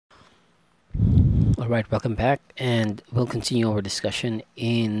Alright, welcome back, and we'll continue our discussion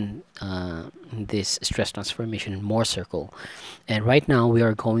in this stress transformation in Mohr circle. And right now we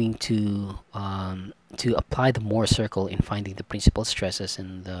are going to apply the Mohr circle in finding the principal stresses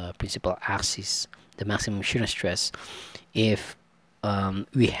and the principal axis, the maximum shear stress, if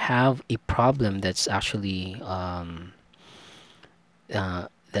we have a problem that's actually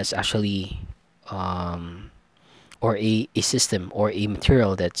that's actually or a system or a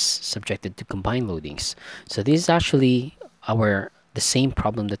material that's subjected to combined loadings. So this is actually the same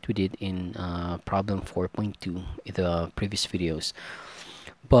problem that we did in problem 4.2 in the previous videos.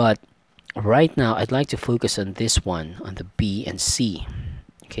 But right now I'd like to focus on this one, on the B and C.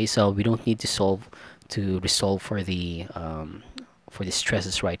 Okay, so we don't need to resolve for the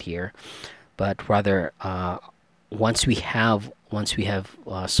stresses right here, but rather once we have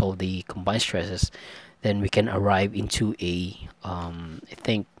solved the combined stresses, then we can arrive into I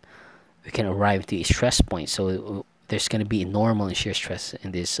think we can arrive to a stress point. So there's going to be a normal and shear stress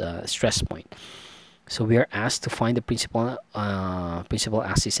in this stress point. So we are asked to find the principal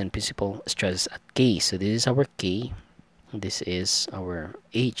axis and principal stress at K. So this is our K, this is our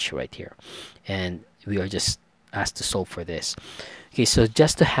H right here, and we are just asked to solve for this. Okay, so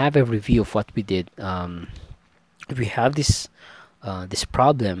just to have a review of what we did, if we have this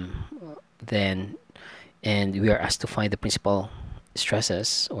problem, then and we are asked to find the principal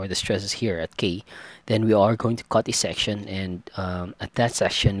stresses or the stresses here at K, then we are going to cut a section, and at that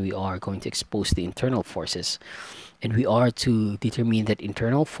section we are going to expose the internal forces, and we are to determine that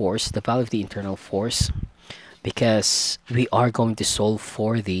internal force, the value of the internal force, because we are going to solve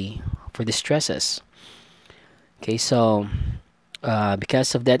for the stresses. Okay, so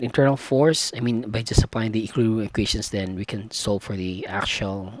because of that internal force, I mean, by just applying the equilibrium equations, then we can solve for the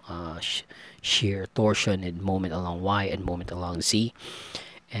actual shear, torsion, and moment along Y and moment along Z.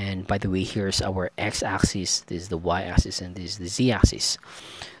 And by the way, here's our x-axis, this is the y-axis, and this is the z-axis.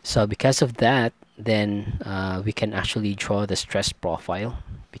 So because of that, then we can actually draw the stress profile,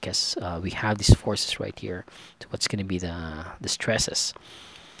 because we have these forces right here to what's going to be the stresses.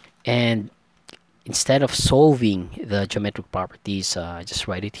 And instead of solving the geometric properties, I just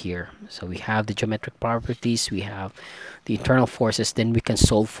write it here. So we have the geometric properties, we have the internal forces, then we can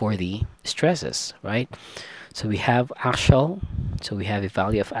solve for the stresses, right? So we have axial, so we have a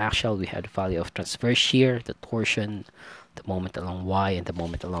value of axial, we have the value of transverse shear, the torsion, the moment along Y, and the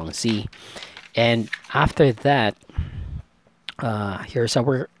moment along Z. And after that, here's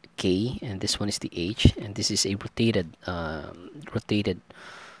our K, and this one is the H, and this is a rotated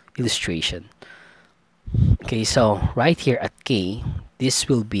illustration. Okay, so right here at K, this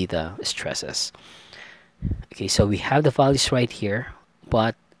will be the stresses. Okay, so we have the values right here,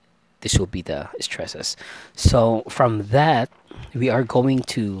 but this will be the stresses. So from that, we are going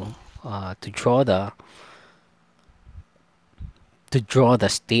to draw the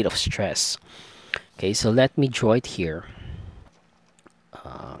state of stress. Okay, so let me draw it here.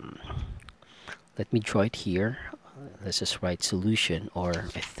 Let me draw it here. Let's just write solution, or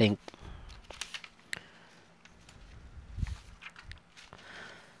I think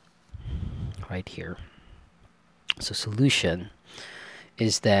right here. So solution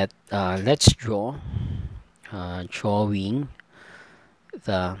is that let's draw drawing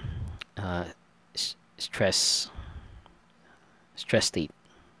the stress state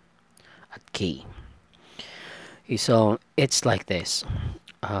at K. Okay, so it's like this.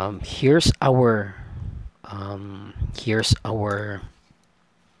 Here's our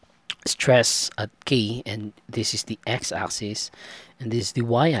stress at K, and this is the x-axis, and this is the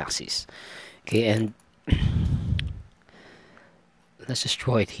y-axis. Okay, and let's just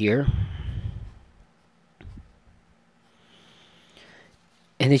draw it here,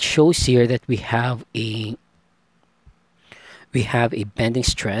 and it shows here that we have a bending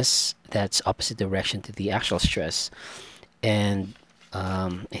stress that's opposite direction to the actual stress, and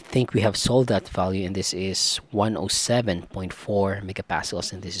I think we have solved that value, and this is 107.4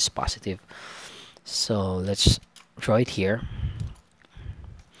 megapascals, and this is positive. So let's draw it here.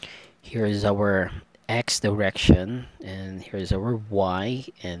 Here is our x direction, and here's our y,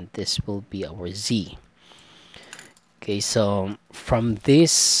 and this will be our z. Okay, so from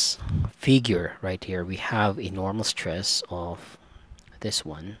this figure right here, we have a normal stress of this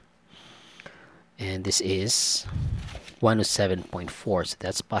one, and this is 107.4. So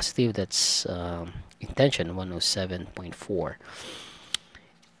that's positive, that's intention, 107.4.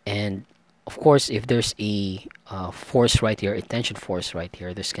 And of course, if there's a force right here, a tension force right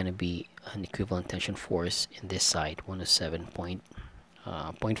here, there's going to be an equivalent tension force in this side,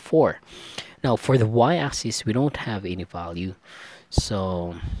 107.4. Now for the y-axis, we don't have any value,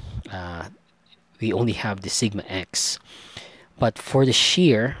 so we only have the sigma x. But for the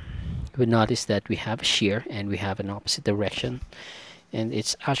shear, you would notice that we have a shear and we have an opposite direction, and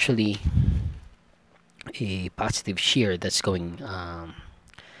it's actually a positive shear that's going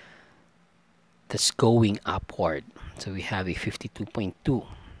upward. So we have a 52.2.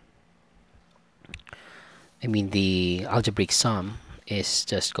 I mean, the algebraic sum is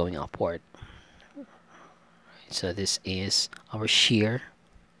just going upward. So this is our shear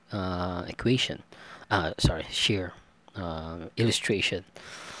equation. Shear illustration.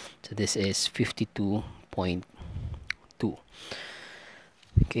 So this is 52.2.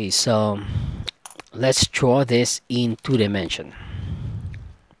 Okay, so let's draw this in 2 dimension.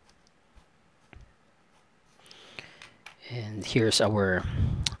 And here's our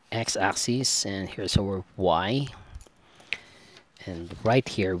x-axis and here's our y. And right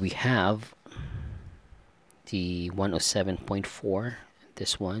here we have the 107.4.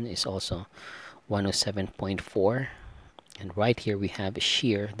 This one is also 107.4. And right here we have a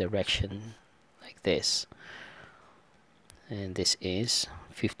shear direction like this. And this is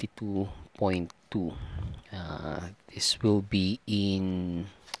 52.2. This will be in,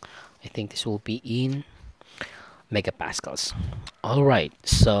 I think this will be in megapascals. All right,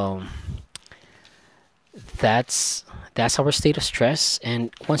 so that's our state of stress,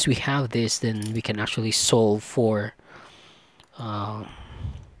 and once we have this, then we can actually solve for the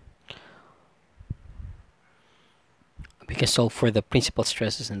principal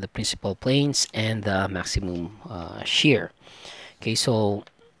stresses and the principal planes and the maximum shear. Okay, so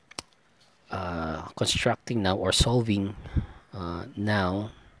constructing now or solving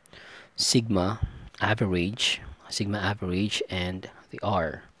now sigma average and the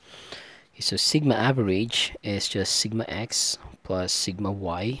R. Okay, so sigma average is just sigma x plus sigma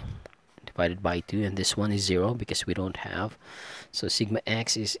y divided by 2, and this one is 0 because we don't have. So sigma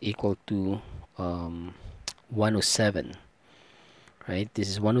x is equal to 107, right? This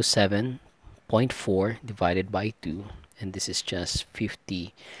is 107.4 divided by 2, and this is just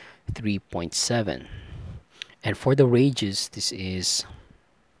 53.7. And for the ranges, this is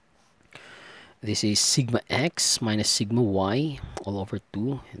sigma x minus sigma y all over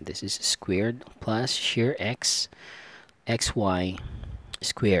 2, and this is squared plus shear x xy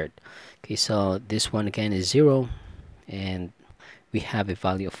squared. Okay, so this one again is 0, and we have a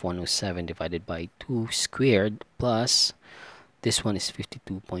value of 107 divided by 2 squared plus this one is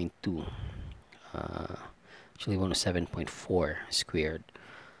 52.2, actually 107.4 squared,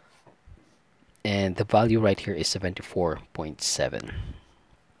 and the value right here is 74.7.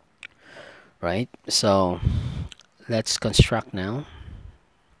 Right, so let's construct now.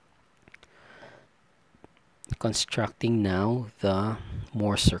 Constructing now the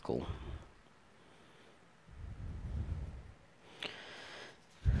Mohr circle.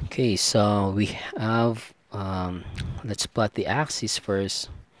 Okay, so we have let's plot the axis first,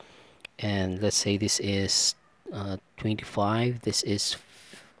 and let's say this is 25, this is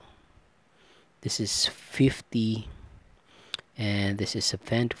 50, and this is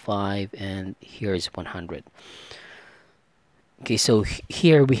 75, and here is 100. Okay, so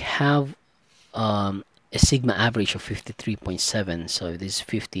here we have a sigma average of 53.7. so this is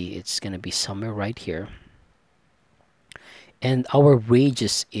 50, it's gonna be somewhere right here, and our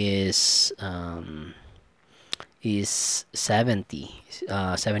radius is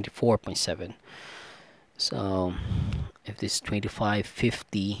 74.7. so if this is 25,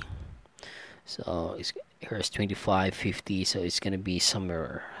 50, so here's 25, 50, so it's gonna be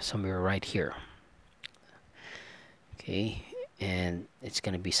somewhere right here. Okay, and it's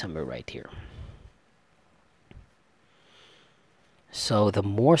gonna be somewhere right here. So the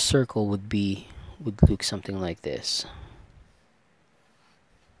Mohr circle would look something like this.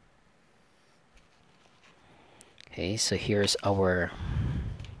 Okay, so here's our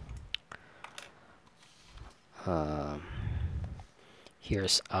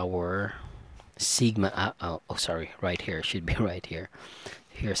sigma. Oh, sorry, right here, should be right here.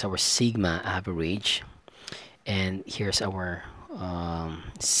 Here's our sigma average, and here's our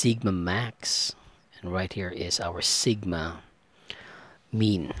sigma max, and right here is our sigma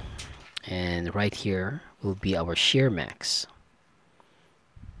mean, and right here will be our shear max.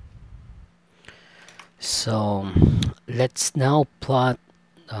 So let's now plot.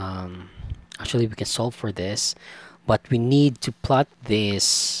 Actually, we can solve for this, but we need to plot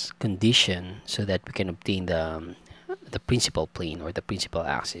this condition so that we can obtain the principal plane or the principal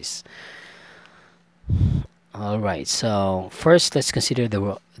axis. All right, so first let's consider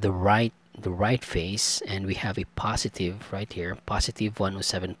the right face, and we have a positive right here, positive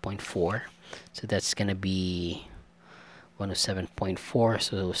 107.4. So that's gonna be 107.4,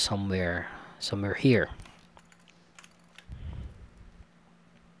 so somewhere somewhere here,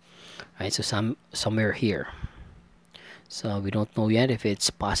 right? So somewhere here. So we don't know yet if it's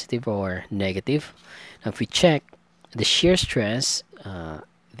positive or negative. Now if we check the shear stress,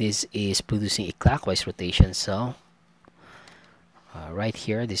 this is producing a clockwise rotation. So right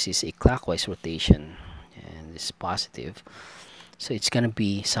here, this is a clockwise rotation, and this is positive. So it's gonna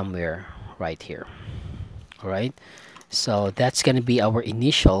be somewhere right here. All right. So that's gonna be our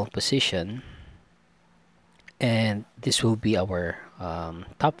initial position, and this will be our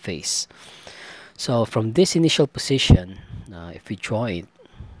top face. So from this initial position, if we draw it,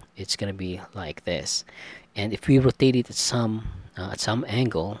 it's gonna be like this. And if we rotate it at some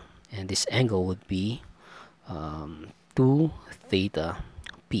angle, and this angle would be 2 theta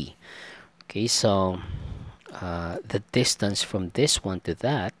p. Okay, so the distance from this one to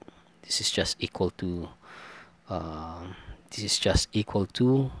that, this is just equal to this is just equal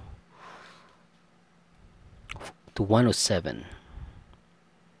to 107.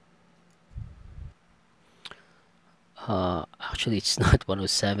 Actually, it's not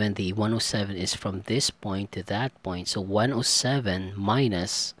 107. The 107 is from this point to that point. So 107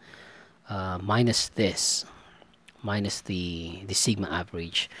 minus this, minus the sigma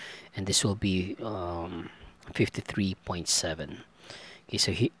average, and this will be 53.7. Okay,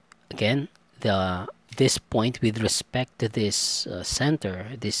 so again, this point with respect to this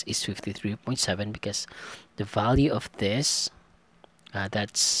center, this is 53.7, because the value of this,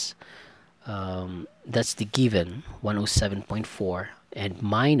 that's the given 107.4, and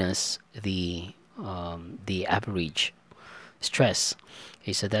minus the average stress.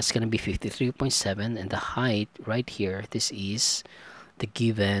 Okay, so that's going to be 53.7, and the height right here, this is the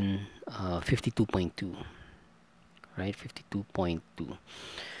given 52.2, right? 52.2.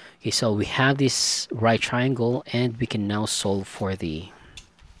 Okay, so we have this right triangle, and we can now solve for the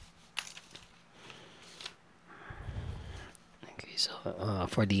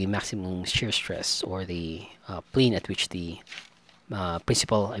for the maximum shear stress, or the plane at which the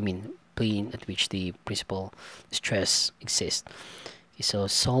plane at which the principal stress exists. Okay, so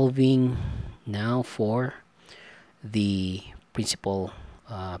solving now for the principal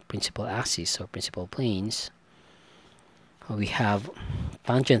axis, or principal planes, we have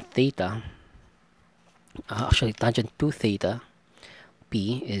tangent theta, actually tangent 2 theta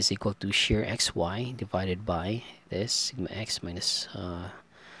p is equal to shear xy divided by this sigma x minus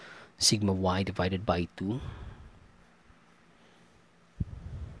sigma y divided by 2.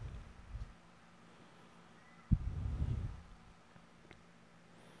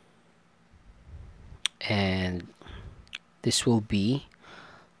 And this will be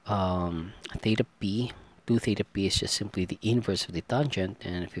theta p. 2 theta p is just simply the inverse of the tangent,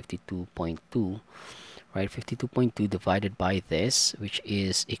 and 52.2, right? 52.2 divided by this, which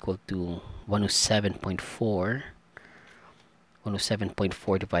is equal to 107.4.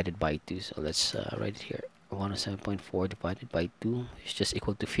 107.4 divided by 2. So let's write it here. 107.4 divided by 2 is just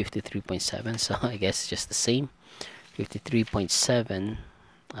equal to 53.7. So I guess just the same. 53.7.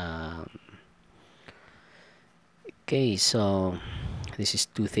 Okay, so this is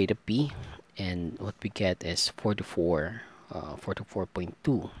 2 theta p, and what we get is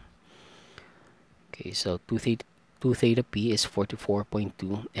 44.2. Okay, so 2 theta p is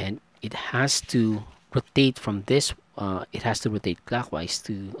 44.2, and it has to rotate from this, it has to rotate clockwise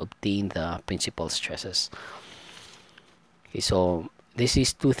to obtain the principal stresses. Okay, so this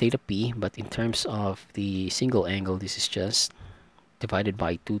is 2 theta p, but in terms of the single angle, this is just divided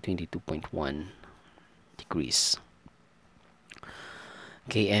by 222.1 degrees.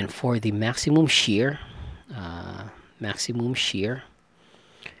 Okay, and for the maximum shear,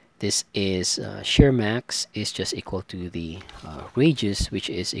 this is shear max is just equal to the radius, which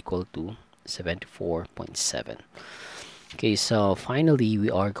is equal to 74.7. Okay, so finally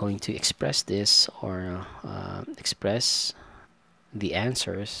we are going to express this, or express the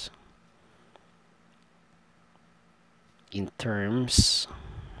answers in terms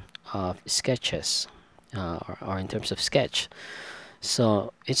of sketches, or in terms of sketch.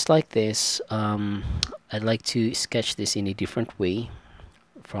 So it's like this. I'd like to sketch this in a different way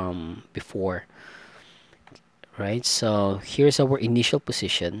from before, right? So here's our initial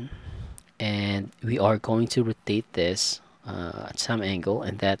position, and we are going to rotate this at some angle,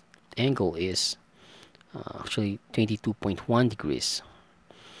 and that angle is actually 22.1 degrees.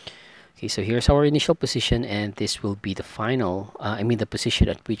 Okay, so here's our initial position, and this will be the final, the position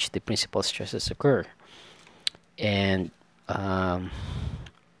at which the principal stresses occur. And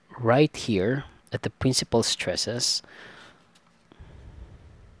right here at the principal stresses,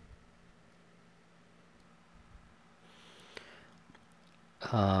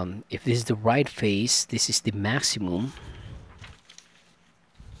 if this is the right phase, this is the maximum.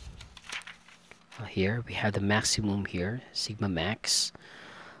 Here we have the maximum here, sigma max.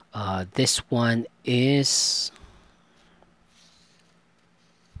 This one is,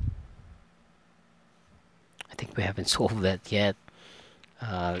 I think we haven't solved that yet.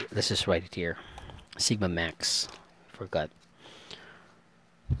 Let's just write it here, sigma max. Forgot.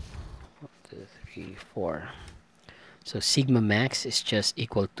 1, 2, 3, 4. So sigma max is just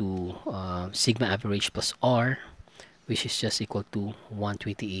equal to sigma average plus r, which is just equal to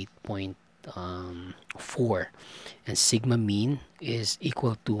 128.4, and sigma mean is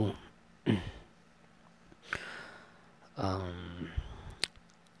equal to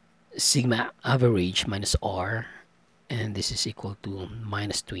sigma average minus r, and this is equal to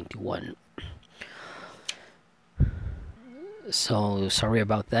minus 21. So sorry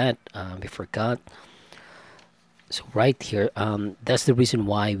about that, we forgot. So right here, that's the reason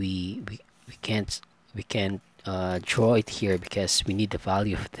why we can't draw it here, because we need the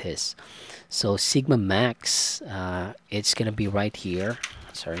value of this. So sigma max, it's gonna be right here.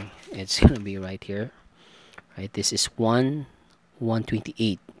 Sorry, it's gonna be right here. Right, this is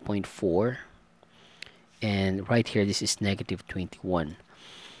 128.4, and right here this is negative 21.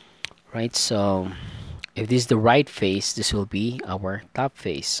 Right, so if this is the right phase, this will be our top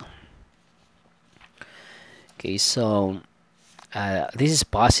phase. Okay, so this is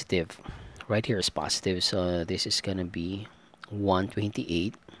positive. Right here is positive, so this is gonna be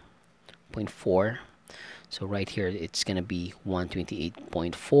 128.4. So right here it's gonna be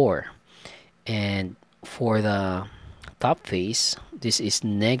 128.4, and for the top phase, this is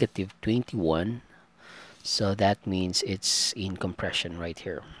negative 21. So that means it's in compression right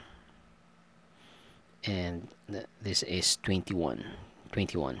here, and this is 21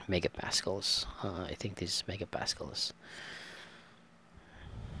 megapascals. I think this is megapascals.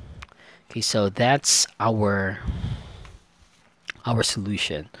 Okay, so that's our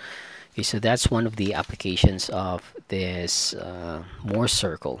solution. Okay, so that's one of the applications of this Mohr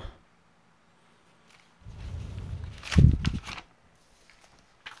circle.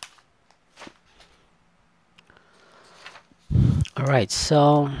 All right,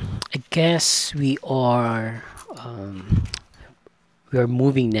 so I guess we are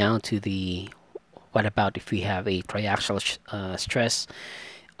moving now to the, what about if we have a triaxial stress?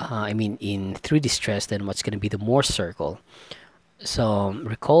 I mean in 3D stress, then what's going to be the Mohr circle? So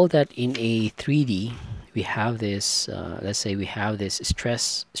recall that in a 3D we have this, let's say we have this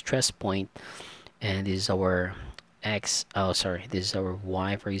stress point, and this is our x, oh sorry, this is our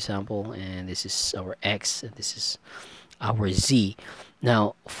y, for example, and this is our x, and this is our z.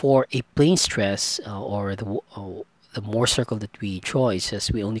 Now for a plane stress, or the Mohr circle that we draw, it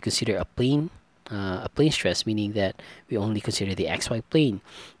says we only consider a plane stress, meaning that we only consider the xy plane.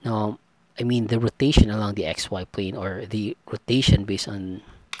 Now I mean the rotation along the xy plane, or the rotation based on,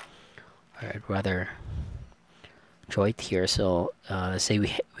 or I'd rather draw it here. So let's say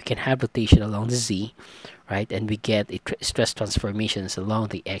we can have rotation along the z, right, and we get a stress transformations along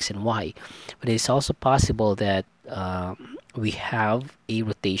the x and y. But it's also possible that we have a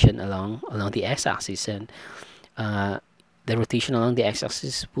rotation along the x-axis, and the rotation along the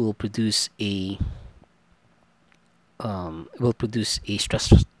x-axis will produce a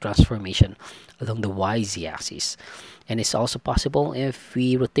stress transformation along the y-z axis. And it's also possible if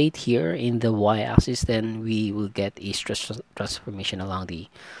we rotate here in the y-axis, then we will get a stress transformation along the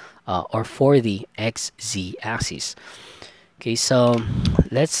or for the x-z axis. Okay, so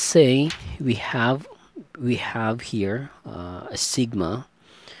let's say we have here a sigma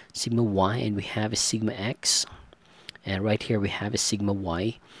y, and we have a sigma x, and right here we have a sigma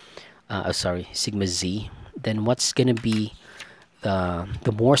y, sorry, sigma z. Then what's gonna be the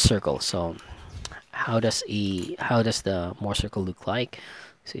Mohr circle? So how does the Mohr circle look like?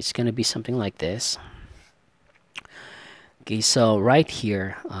 So it's gonna be something like this. Okay, so right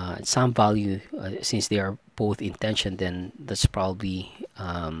here, some value, since they are both in tension, then that's probably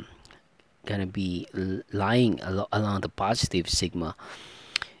gonna be lying along the positive sigma.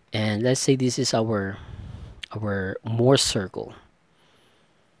 And let's say this is our Mohr circle.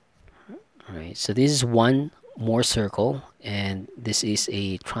 All right, so this is one Mohr circle, and this is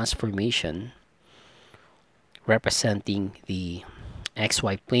a transformation representing the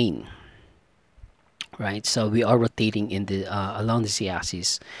xy plane. Right, so we are rotating in the along the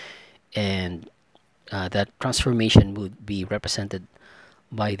z-axis, and that transformation would be represented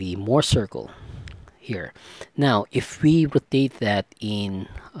by the Mohr circle here. Now if we rotate that if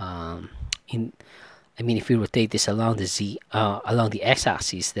we rotate this along the along the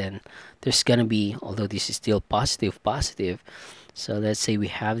x-axis, then there's gonna be, although this is still positive, So let's say we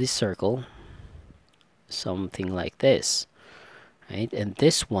have this circle, something like this, right? And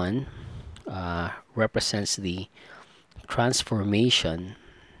this one represents the transformation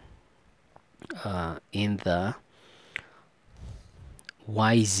in the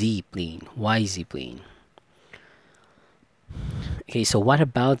YZ plane. Okay, so what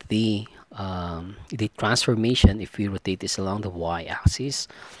about the transformation if we rotate this along the y-axis?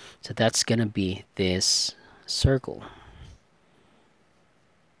 So that's gonna be this circle.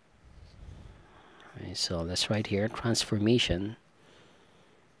 Okay, so let's write here transformation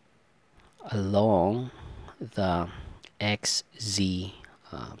along the XZ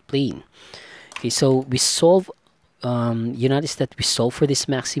plane. Okay, so we solve. You notice that we solve for this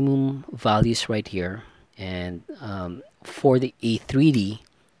maximum values right here, and for the A3D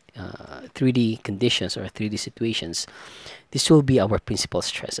conditions or 3D situations, this will be our principal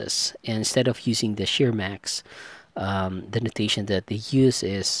stresses. And instead of using the shear max, the notation that they use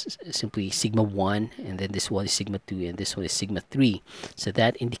is simply sigma 1, and then this one is sigma 2, and this one is sigma 3. So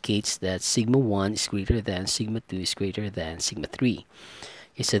that indicates that sigma 1 is greater than sigma 2 is greater than sigma 3.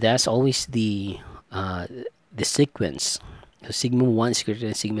 Okay, so that's always the sequence. So sigma 1 is greater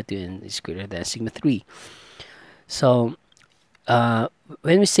than sigma 2 and is greater than sigma 3. So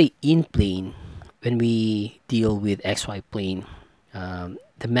when we say in plane, when we deal with XY plane,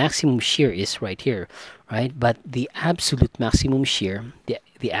 the maximum shear is right here, right? But the absolute maximum shear,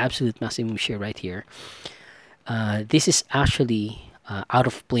 the absolute maximum shear right here, this is actually out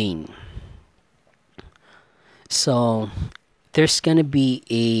of plane. So there's gonna be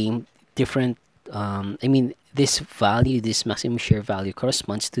a different, I mean, this value, this maximum shear value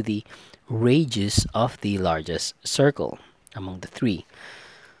corresponds to the radius of the largest circle among the three.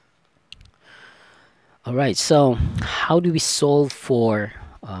 All right, so how do we solve for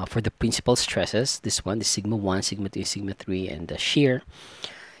the principal stresses? This one, the sigma 1, sigma 2, sigma 3, and the shear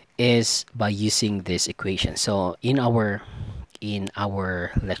is by using this equation. So in our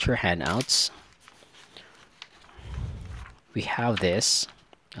lecture handouts, we have this.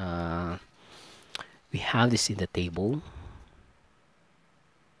 We have this in the table.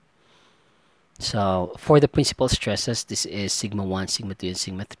 So for the principal stresses, this is sigma 1, sigma 2, and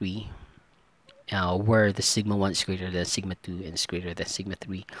sigma 3. Where the sigma 1 is greater than sigma 2 and is greater than sigma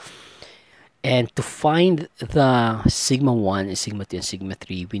 3. And to find the sigma 1 and sigma 2 and sigma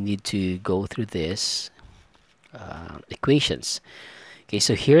 3, we need to go through this equations. Okay,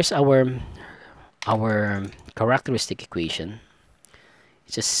 so here's our characteristic equation.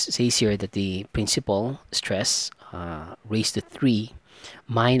 It just says here that the principal stress raised to 3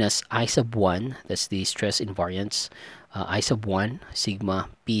 minus I sub 1, that's the stress invariance, I sub 1 sigma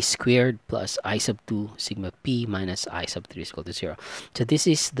p squared plus I sub 2 sigma p minus I sub 3 is equal to 0. So this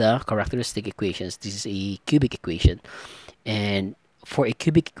is the characteristic equations. This is a cubic equation, and for a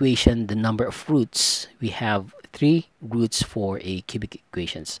cubic equation, the number of roots, we have 3 roots for a cubic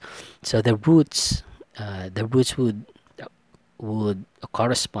equations. So the roots would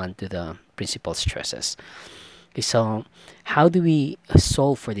correspond to the principal stresses. Okay, so how do we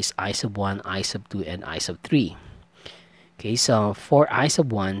solve for this I sub 1, I sub 2, and I sub 3? Okay, so for I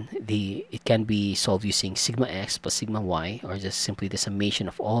sub 1, it can be solved using sigma x plus sigma y, or just simply the summation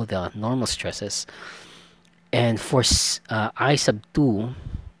of all the normal stresses. And for I sub 2,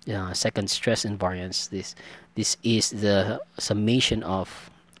 second stress invariance, this is the summation of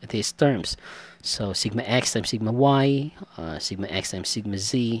these terms. So sigma x times sigma y, sigma x times sigma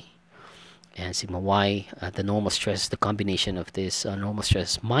z, and sigma y, the normal stress, the combination of this normal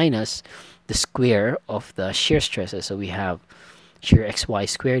stress minus the square of the shear stresses. So we have shear xy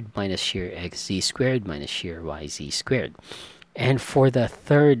squared minus shear xz squared minus shear yz squared. And for the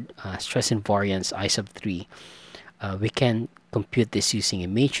third stress invariance, I sub 3, we can compute this using a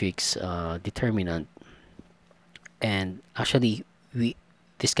matrix determinant. And actually,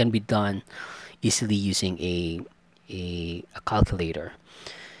 this can be done easily using a calculator.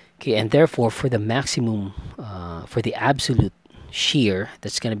 Okay, and therefore for the maximum, for the absolute shear,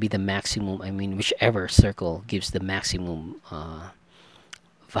 that's going to be the maximum, I mean, whichever circle gives the maximum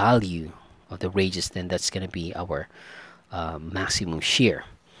value of the radius, then that's going to be our maximum shear.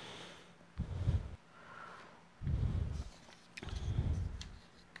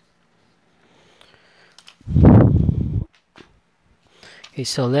 Okay,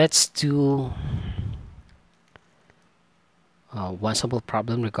 so let's do one sample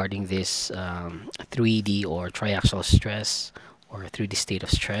problem regarding this 3D or triaxial stress or 3D state of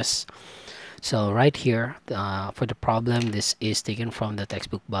stress. So right here, for the problem, this is taken from the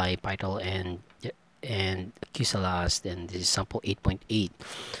textbook by Pytel and Cusalas, and this is sample 8.8.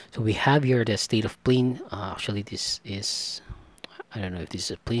 So we have here the state of plane. Actually, this is I don't know if this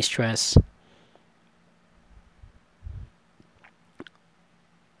is a plane stress.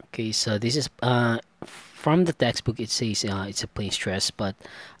 Okay, so this is from the textbook. It says it's a plane stress, but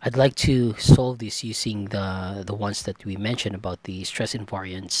I'd like to solve this using the ones that we mentioned about the stress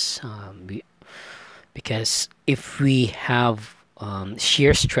invariance. Because if we have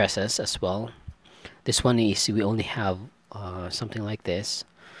shear stresses as well, this one is we only have something like this.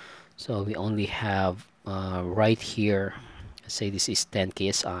 So we only have right here, let's say this is 10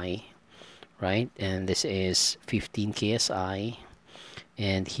 ksi, right? And this is 15 ksi,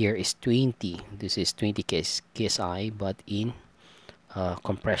 and here is 20. This is 20 ksi, but in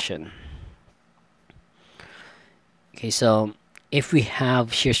compression. Okay, so if we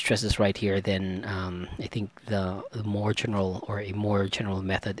have shear stresses right here, then I think the more general, or a more general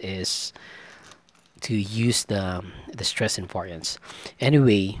method is to use the stress invariance.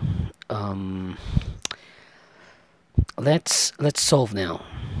 Anyway, let's solve now.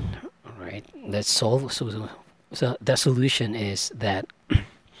 All right, let's solve. So the solution is that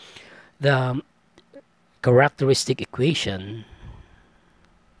the characteristic equation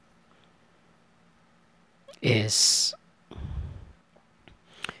is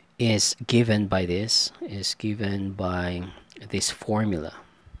given by this formula,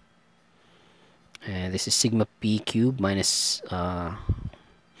 and this is sigma p cubed minus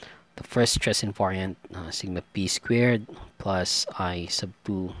the first stress invariant, sigma p squared, plus I sub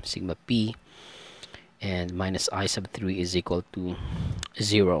 2 sigma p, and minus I sub 3 is equal to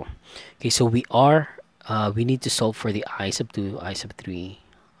 0. Okay, so we need to solve for the I sub 2, I sub 3,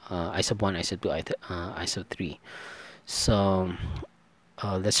 I sub 1, I sub 2, I sub 3. So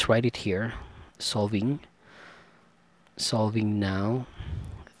let's write it here. Solving now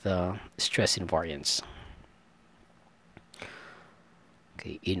the stress invariance.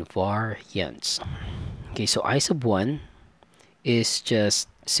 Okay, invariance. Okay, so I sub 1 is just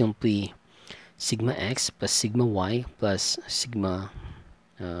simply sigma x plus sigma y plus sigma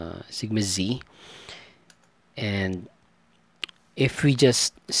z, and if we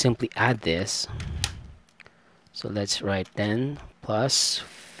just simply add this, so let's write 10 plus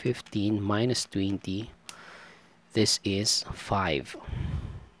 15 minus 20, this is 5,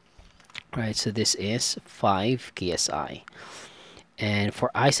 right? So this is 5 ksi, and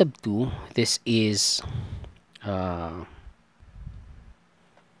for I sub 2, this is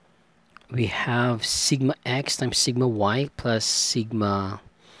we have sigma x times sigma y plus sigma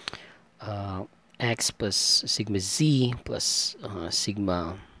x plus sigma z plus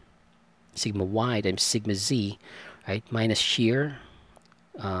sigma y times sigma z, right? Minus shear.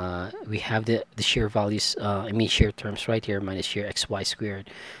 We have the shear values, shear terms right here, minus shear xy squared,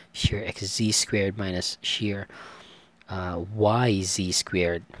 shear xz squared, minus shear yz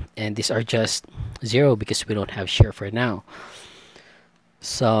squared, and these are just 0 because we don't have shear for now.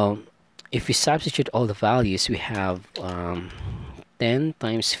 So if we substitute all the values, we have 10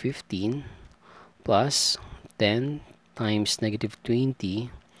 times 15 plus 10 times negative 20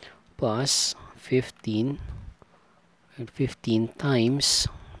 plus 15, and 15 times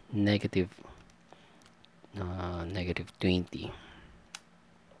negative 20,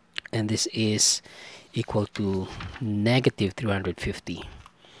 and this is equal to negative 350.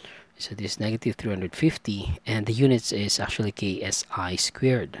 So this is negative 350, and the units is actually ksi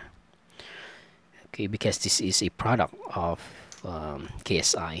squared. Okay, because this is a product of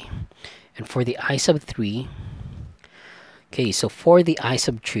ksi. And for the I sub 3, okay, so for the I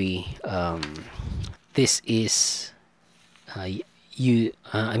sub 3, this is this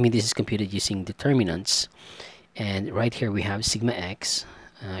is computed using determinants, and right here we have sigma x,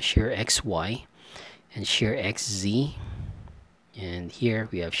 shear xy, and shear xz, and here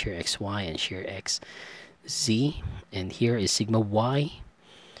we have shear xy and shear xz, and here is sigma y.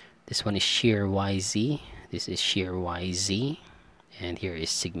 This one is shear yz, this is shear yz, and here is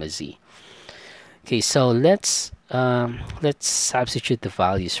sigma z. Okay, so let's substitute the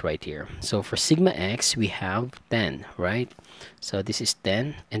values right here. So for sigma x, we have 10, right? So this is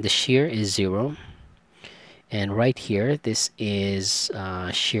 10, and the shear is 0. And right here, this is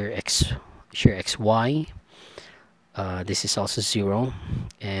shear xy. This is also 0,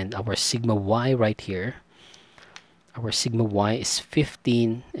 and our sigma y right here, our sigma y is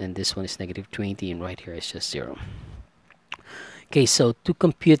 15, and this one is negative 20, and right here is just 0. Okay, so to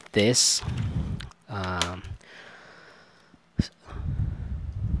compute this,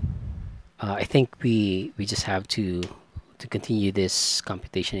 I think we just have to continue this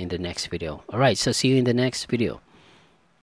computation in the next video. All right, so see you in the next video.